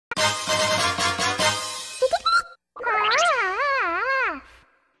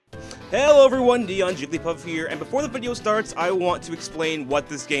Hello everyone, NeonJP here, and before the video starts, I want to explain what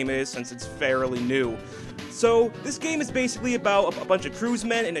this game is since it's fairly new. So, this game is basically about a bunch of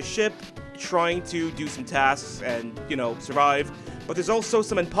crewsmen in a ship trying to do some tasks and, survive. But there's also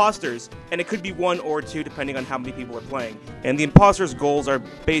some imposters, and it could be one or two depending on how many people are playing. And the imposters' goals are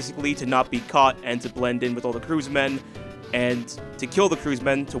basically to not be caught and to blend in with all the crewsmen, and to kill the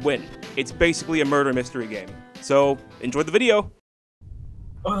crewsmen to win. It's basically a murder mystery game. So, enjoy the video!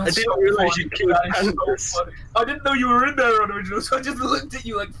 Oh, I didn't realize you killed Pandas. I didn't know you were in there, Original, so I just looked at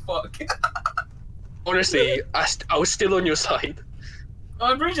you like, fuck. Honestly, I was still on your side.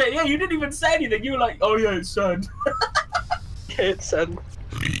 I appreciate it. Yeah, you didn't even say anything. You were like, oh yeah, it's Sand. Yeah, it's Sand.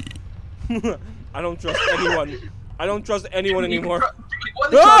 I don't trust anyone. I don't trust anyone anymore. What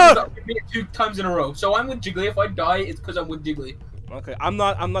are the chances that we meet 2 times in a row? So I'm with Jiggly. If I die, it's because I'm with Jiggly. Okay, I'm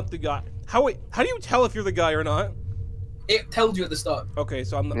not the guy. How do you tell if you're the guy or not? It tells you at the start. Okay,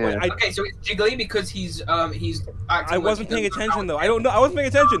 so I'm not. Yeah. Wait, okay, so it's Jiggly because he's acting. I wasn't paying attention though. I don't know. I wasn't paying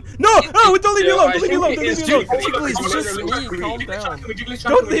attention. No! No! Don't leave me alone! Don't leave me alone! Don't leave me alone! Jiggly's just me. Calm down.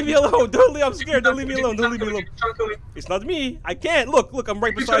 Don't leave me alone! Don't leave. I'm scared. Don't leave me alone. Don't leave me alone. It's not me. I can't. Look! I'm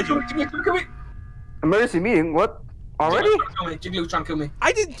right beside you. Emergency meeting? What? Already? Jiggly was trying to kill me.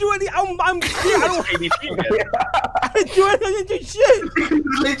 I didn't do any. I'm scared. I didn't do anything. I didn't do shit. He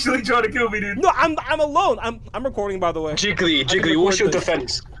was literally trying to kill me, dude. No, I'm alone. I'm recording, by the way. Jiggly, what's your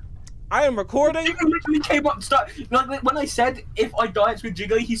defense? I am recording. Jiggly literally came up and started. Like when I said if I die it's with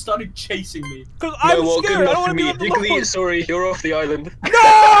Jiggly, he started chasing me. Cause I'm scared. I don't want to be left alone. Jiggly, sorry, you're off the island. No!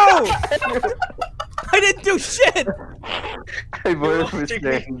 I didn't do shit. I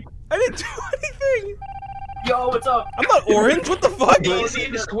didn't do anything. Yo, what's up? I'm not orange. What the fuck?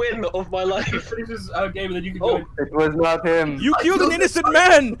 Easiest win of my life. Finish this game and then you can go. It was not him. You killed an innocent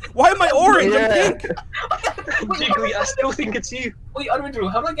man. Why am I orange? I'm pink. Jiggly, I still think it's you. Wait, Andrew,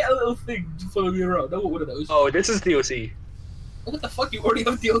 how do I get a little thing to follow me around? I want one of those. Oh, this is DLC. What the fuck? You already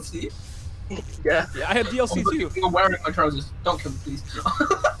have DLC? Yeah. Yeah, I have DLC too. You're wearing my trousers. Don't kill me, please.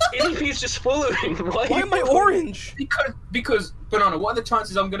 ADP's just following. Why am I orange? Because Banana. What are the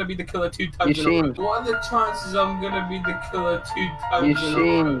chances I'm gonna be the killer 2 times in a row? What are the chances I'm gonna be the killer 2 times in a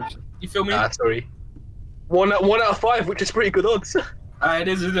row? You feel me? Sorry. One out of 5, which is pretty good odds. It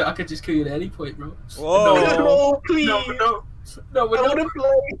is, isn't it? I could just kill you at any point, bro. Whoa. No, please. No, I wanna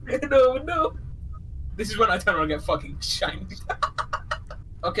play. No. This is when I turn around and get fucking shanked.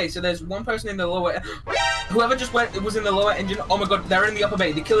 Okay, so there's one person in the lower. Whoever just was in the lower engine. Oh my god, they're in the upper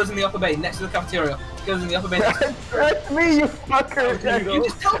bay. The killer's in the upper bay, next to the cafeteria. The killer's in the upper bay. That's me, you fucker. You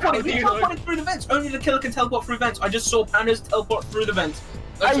just teleported. You teleported through the vents. Only the killer can teleport through vents. I just saw Pandas teleport through the vents.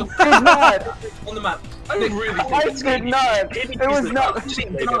 I did not. On the map. I did not. It was not.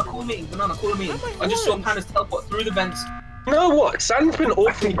 Banana, call me. Banana, call me. I just saw Pandas teleport through the vents. You know what? Sand's been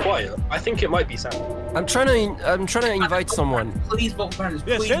awfully quiet. I think it might be Sand. I'm trying to invite someone. Please vote for Pandas.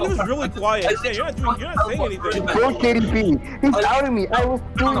 Yeah, Sand was really quiet. Yeah, you're not saying anything. Go KDP. He's outing me. I was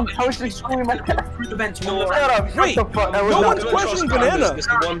doing screwing my through the vents. No, wait. No one's questioning Banana.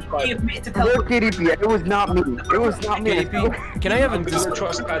 Go KDP. It was not me. It was not me. Can I have a Just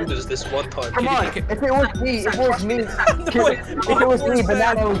trust Pandas this one time. Come on. If it was me, If it was me, Banana would be dead. If it was me,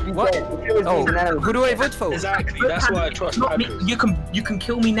 Banana would be who do I vote for? Exactly. That's why I trust Pandas. You can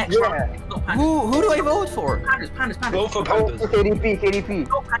kill me next round. Who do I vote for? Pandas. Vote for Pandas. KDP.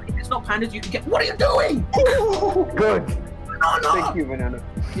 If it's not Pandas, you can get. What are you doing? Good. No. Thank you, Banana.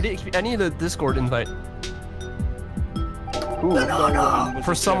 I need a Discord invite. No.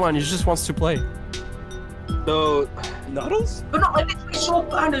 For someone who just wants to play. No. Nuddles? But no, I literally saw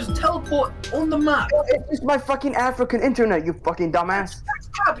Pandas teleport on the map. It's just my fucking African internet, you fucking dumbass.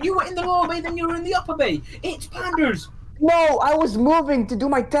 Cap, you were in the lower bay, then you were in the upper bay. It's Pandas. No, I was moving to do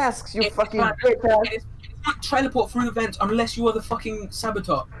my tasks, you fucking bitch. It's not teleport through the vents unless you are the fucking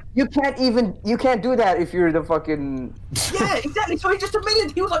saboteur. You can't do that if you're the fucking... Yeah, exactly, so he just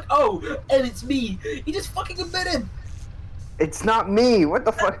admitted. He was like, oh, and it's me. He just fucking admitted. It's not me. What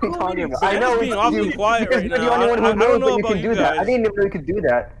the fuck are you talking about? I know being awfully quiet right now. You're the only one who knows that you can do that. guys. I didn't even know you could do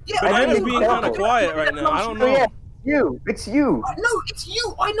that. Yeah, Banana's being kind of quiet right now. I don't know. Yeah, it's you. No, it's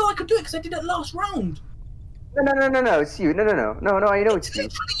you. I know I could do it because I did it last round. No, it's you. No, I know it's you.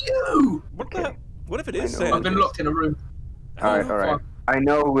 It's literally you. What if it is Sand? I've been locked in a room. Alright. I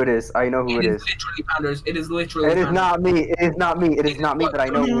know who it is. It is literally Pandas. It is literally It is not me. It is not me. It is not me, but I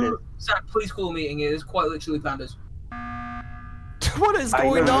know who it is. Sam, please call a meeting. It is quite literally Pandas. What is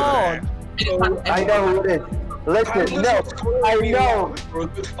going on? I know who it is. Listen, no, I know.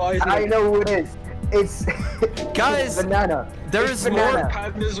 I know who it is. It's Guys, it's banana. there It's is banana. more.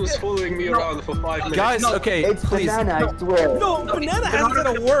 Pandas was following me around for 5 minutes. Guys, No, okay, It's please. banana, I swear. No, banana hasn't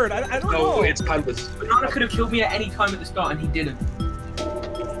said a word. I don't No, know. it's pandas. Banana could have killed me at any time at the start, and he didn't.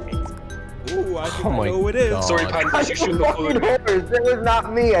 Ooh, I think Oh I my know who it is. God. Sorry, pandas, you shouldn't have followed me. Horrors. That was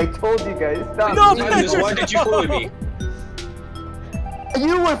not me. I told you guys. Stop. No, me. Pandas, why did you follow me?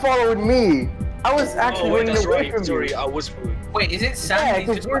 You were following me. I was actually Oh, wait, running that's away right. from Sorry, you. I was following. Wait, is it Yeah, Sam? He's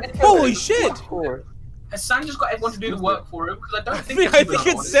 'cause just you're got- Holy shit! Has Sam just got everyone to do the work for him? Because I don't think I it's think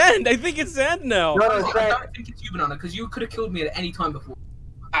you, it's Sand. I think it's Sand now. No, Banana. it's I Sam. don't think it's you, Banana, because you could have killed me at any time before.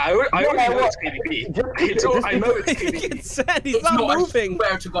 I already know well, it's KDP. just- I know it's I think KDP. it's Sand. He's It's not not. moving. I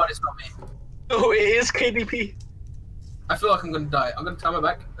swear to God, it's not me. No, it is KDP. I feel like I'm gonna die. I'm gonna turn my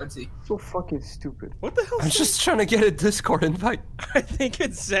back. Let's see. So fucking stupid. What the hell? I'm just trying to get a Discord invite. I think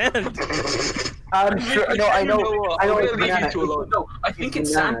it's Sand. I'm sure. No, I know. I know I'm it's gonna leave you banana. two alone. No, I think It's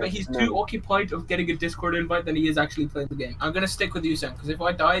it's Sam, banana, but he's it's too banana. occupied of getting a Discord invite than he is actually playing the game. I'm gonna stick with you, Sam, because if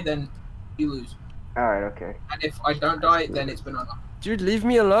I die, then you lose. Alright, okay. And if I don't die, then it's Banana. Dude, leave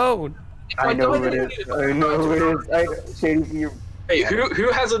me alone. If I know die, who then it it's is. I know who it is. Shady, you. Hey,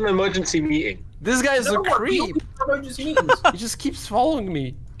 who has an emergency meeting? This guy is a No one, we creep. don't emergency meetings. He just keeps following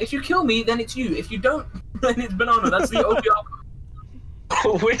me. If you kill me, then it's you. If you don't, then it's Banana. That's the only outcome.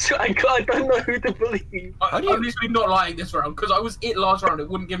 Which I don't know who to believe. I'm literally not lying this round, because I was it last round. It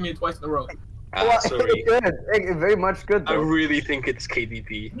wouldn't give me a twice in a row. Sorry. Good. Very much good I though. really think it's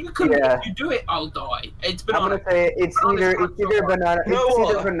KDP. You could, Yeah. if you do it, I'll die. It's I'm Banana. gonna say it's either banana. No,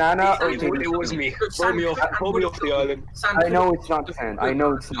 It's either banana or It was me. Throw me off the island. I know it's not sand. I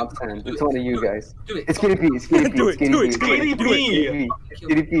know it's not sand. It's one of you guys. Do it. It's KDP. It's KDP. Do It's it, do it, KDP. do it, do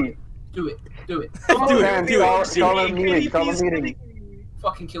it. KDP. Do it. Do it. Do it, do it. Call a meeting. Call a meeting.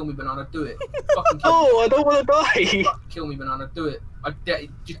 Fucking kill me, Banana. Do it. Fucking kill me. No, I don't want to die. Fucking kill me, Banana. Do it.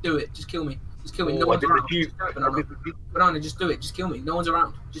 Just do it. Just kill me. Just kill me. No Oh, one's I around. did Just do it, Banana. Banana, just do it. Just kill me. No one's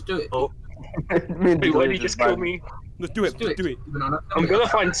around. Just do it. Oh. Wait, why did you just kill me? Let's do it. Just do Let's it. do it. Banana. I'm gonna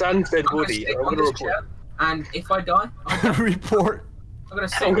find Sand's dead I'm gonna body. stick I'm on gonna this report. chair, and if I die, Report. I'm gonna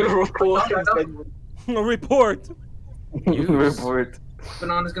stay. I'm gonna report No, his no, no. dead body. A report. Report.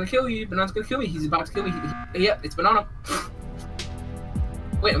 Banana's gonna kill you. Banana's gonna kill me. He's about to kill me. Yep, it's Banana.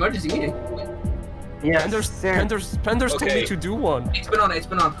 Wait, emergency meeting. Yeah. Pandas told me to do one. It's Banana. It's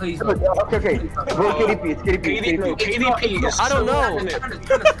Banana. Please. Okay. Vote KDP. It's KDP. It's KDP. It's I don't know.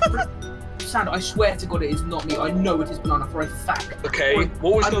 Sand, I swear to God, it is not me. I know it is Banana for a fact. Okay,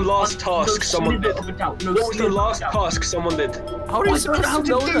 what was the last task someone did? What was the last task someone did? How are you supposed to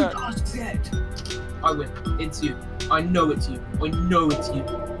know that? I win. It's you. I know it's you. I know it's you.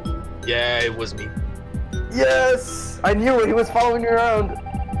 Yeah, it was me. Yes. I knew it. He was following me around.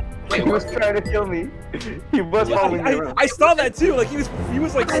 Wait, He was trying to kill me. He was following me around. I saw that too. Like he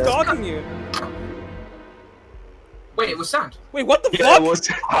was like stalking you. Wait, it was Sand. Wait, what the Yeah, fuck? it was.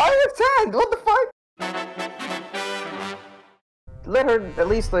 I understand. What the fuck? Let her at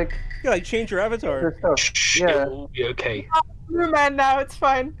least like Yeah, like change your avatar. her stuff. Shh, Yeah. it will be okay. Blue man now, it's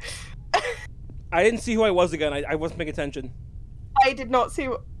fine. I didn't see who I was again. I wasn't paying attention. I did not see.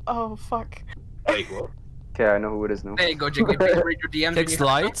 Oh fuck. Wait, what? Okay, I know who it is now. There you go, Jiggy. Please read your DMs. Fix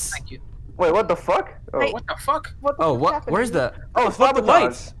lights? Thank you. Wait, what the fuck? Oh, Wait. What the fuck? What the Oh, fuck's what? happening? Where's that? oh, Fuck the sabotage.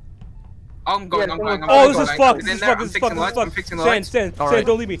 lights. I'm going. Yeah, I'm going. Oh, this is I'm fuck. going. This is There, fuck. I'm This is fixing fuck. the This is lights, I'm fuck. fixing the Sand, lights. Sand, All Sand, right.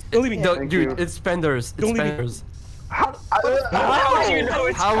 don't leave me. Don't leave me. No, Thank dude, you. it's Panders. Don't It's leave me. Panders. How do you know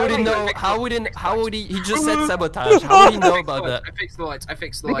it's How would he Panders? know? How would he? He just said sabotage. How would he know about that? I fixed the lights. I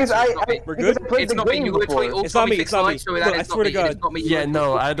fixed the Because lights. I, It's not me. We're because good? I played It's the not me. game You literally before. all It's saw not me me, fix it's the not me. lights, so that Look, I it's not swear to me. It is God. not me. Yeah,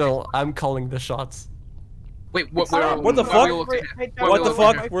 no, I don't. I'm calling the shots. Wait, what? What the fuck? What the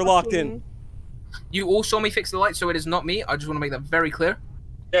fuck? We're locked in. You all saw me fix the lights, so it is not me. I just want to make that very clear.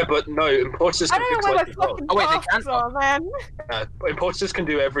 Yeah, but no, imposters I can don't fix know where lights my as well. fucking Oh, wait, they tasks can? are, man. Imposters can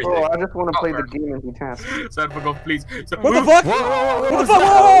do everything. Oh, I just want to play the fair. game and do tasks. Sand, fuck off, please. What the fuck? What the fuck?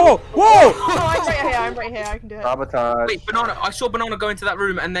 Whoa! Whoa! Oh, I'm right here. I'm right here. I can do it. Sabotage. Wait, Banana. I saw Banana go into that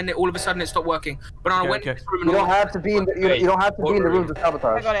room, and then all of a sudden it stopped working. Banana Okay, went okay. into this room, You and don't have to be in the. You don't have to be in the rooms of I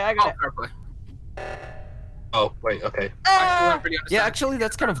sabotage. got it. I got it. fair play. Oh, wait, okay. I still Ah! don't really understand. Yeah, actually,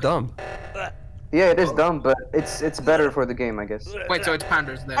 that's kind of dumb. Yeah, it is dumb, but it's better for the game, I guess. Wait, so it's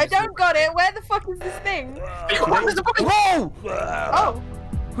Pandas then? I don't got it. Where the fuck is this thing? Whoa! Oh.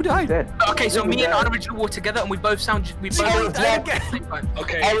 Who died? Dead. Okay, so me and Unoriginal were together, and we both sound. We both died again.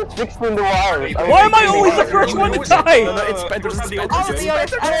 Okay. I was fixing the wires. Why am I always the first one to die? No, it's Penders. I'll be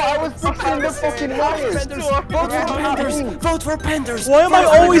honest, I was fixing the fucking wires. Vote for Penders. Why am I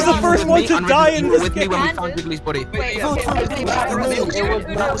always the first one to die in this with me game? when we found Jiggly's body. Vote for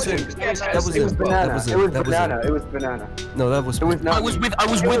That was him. That was It was him. banana. That It was was banana. him. It was banana. No, that was. It was not. I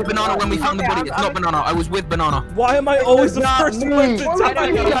was with Banana when we found the body. It's not Banana. I was with Banana. Why am I always the not first me. one to You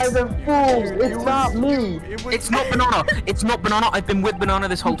die? guys are fools. It's not me. It's not Banana. It's not Banana. I've been with Banana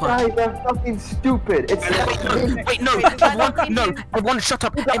this whole You time. guys are fucking stupid. It's Wait, no. Everyone shut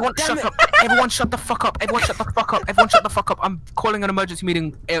up. Everyone shut up. Everyone shut the fuck up. Everyone shut the fuck up. Everyone shut the fuck up. I'm calling an emergency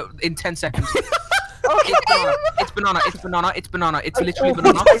meeting in 10 seconds. It's Banana. It's Banana. It's Banana. It's literally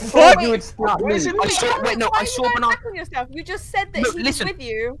Banana. I told you it's not me. I saw Banana. You just said that No, he listen. was with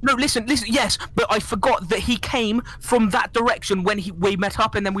you. No, listen, yes, but I forgot that he came from that direction when we met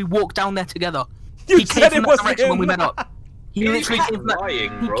up, and then we walked down there together. You He came said from it that wasn't direction him. when we met up. He literally came from that.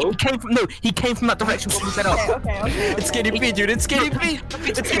 Lying, He bro. came from he came from that direction when we met up. Okay. It's KDP, dude. It's KDP.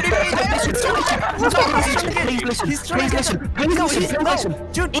 It's Please listen. Please listen. Please listen.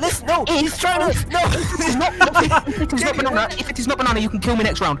 Dude, no. He's trying to. No. If it is not Banana, if it is not Banana, you can kill me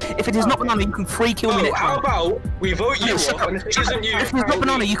next round. If it is not Banana, you can free kill me Oh, next how round. about we vote you No, shut off, up. and if it isn't you, If it's not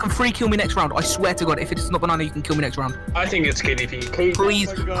Banana, you can free kill me next round. I swear to God, if it is not Banana, you can kill me next round. I think it's KDP.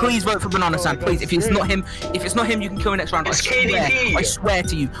 Please vote for Banana San. Please, if it's not him, you can kill me next round. It's KDP. I swear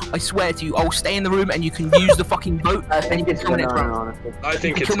to you. I will stay in the room and you can use the fucking vote. I and think you it's can kill me next banana, round. honestly. I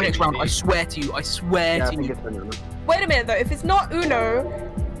think You it's can kill me next round. I KDP. swear to you. I swear Yeah, I to think you. it's banana. Wait a minute though. If it's not Uno,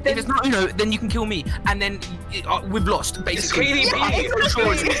 If then it's not Uno, then you can kill me, and then we've lost It's basically.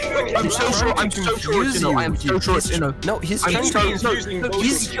 KDP. I'm so sure. I'm so sure it's Uno. I am so sure it's Uno. No, he's I'm trying so to.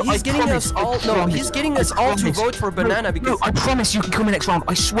 He's getting us all. No, he's getting us all to vote for banana No, because. I promise you can kill me next round.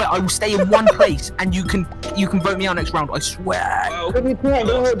 I swear I will stay in one place, and you can vote me out next round. I swear. Well, But we can't.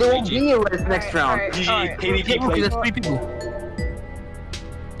 There won't GG. be a res next round. GG, Alright. KDP Okay, plays. there's 3 people.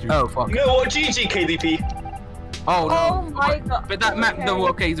 Oh fuck. You know what? GG, KDP. Oh no. oh my god. But that map, no,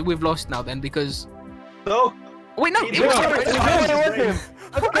 okay, we've lost now then because. No, Wait, no, it Yeah. was It was him.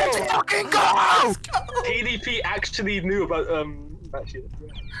 Let's fucking go! KDP actually knew about that shit.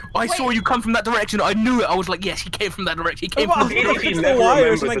 I saw you come from that direction. I knew it. I was like, yes, he came from that direction. He came Well, from. I KDP fixed the never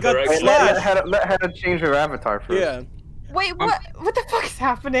wires and I remembered got the direction. slashed. Let Hannah change her avatar first. Yeah. Wait, what? What the fuck is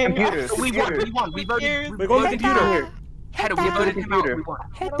happening? Computer. We won. We won. We voted. We're going to voted computer. him out. Header, we voted him out. We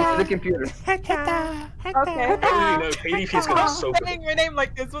won. The computer. Okay. No, KDP is gonna be so good. Saying my name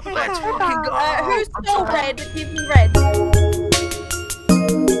like this. What the Let's fuck? fucking go. Who's I'm so sorry. red? Give me red.